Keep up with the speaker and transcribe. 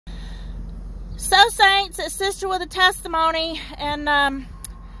So, saints, it's Sister with a testimony, and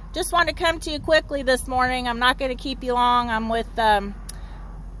just wanted to come to you quickly this morning. I'm not going to keep you long. I'm with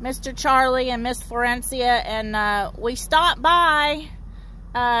Mr. Charlie and Miss Florencia, and we stopped by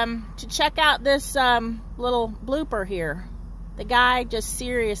to check out this little blooper here. The guy just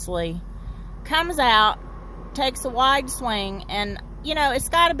seriously comes out, takes a wide swing, and, you know, it's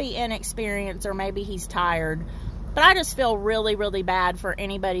got to be inexperience or maybe he's tired. But I just feel really, really bad for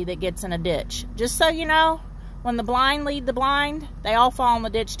anybody that gets in a ditch. Just so you know, when the blind lead the blind, they all fall in the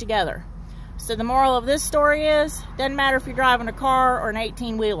ditch together. So the moral of this story is, doesn't matter if you're driving a car or an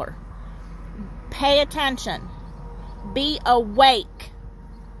 18-wheeler. Pay attention. Be awake.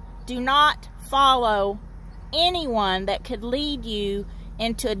 Do not follow anyone that could lead you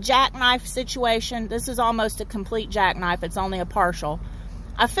into a jackknife situation. This is almost a complete jackknife. It's only a partial.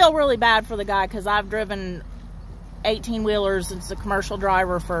 I feel really bad for the guy because I've driven 18-wheelers as a commercial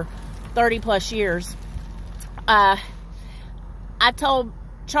driver for 30-plus years. I told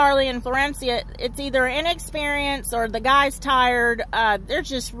Charlie and Florencia it's either inexperience or the guy's tired. There's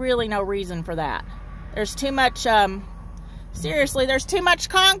just really no reason for that. There's too much, seriously, there's too much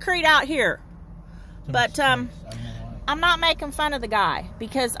concrete out here. But I'm not making fun of the guy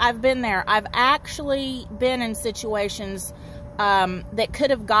because I've been there. I've actually been in situations that could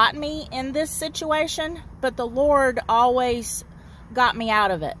have gotten me in this situation, but the Lord always got me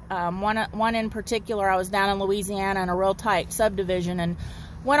out of it. One in particular, I was down in Louisiana in a real tight subdivision and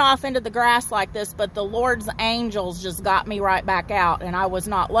went off into the grass like this, but the Lord's angels just got me right back out, and I was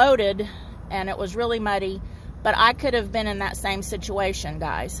not loaded, and it was really muddy, but I could have been in that same situation,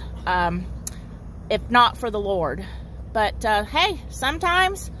 guys, if not for the Lord. But hey,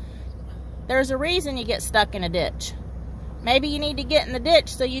 sometimes there's a reason you get stuck in a ditch. Maybe you need to get in the ditch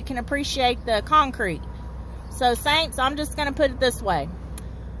so you can appreciate the concrete. So, saints, I'm just going to put it this way.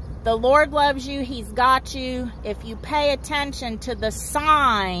 The Lord loves you. He's got you. If you pay attention to the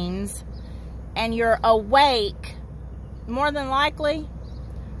signs and you're awake, more than likely,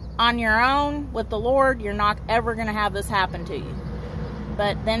 on your own with the Lord, you're not ever going to have this happen to you.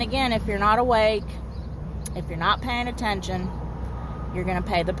 But then again, if you're not awake, if you're not paying attention, you're going to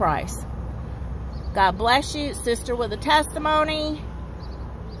pay the price. God bless you, Sister with a testimony.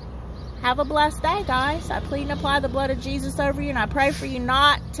 Have a blessed day, guys. I plead and apply the blood of Jesus over you, and I pray for you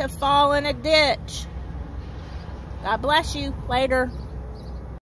not to fall in a ditch. God bless you. Later.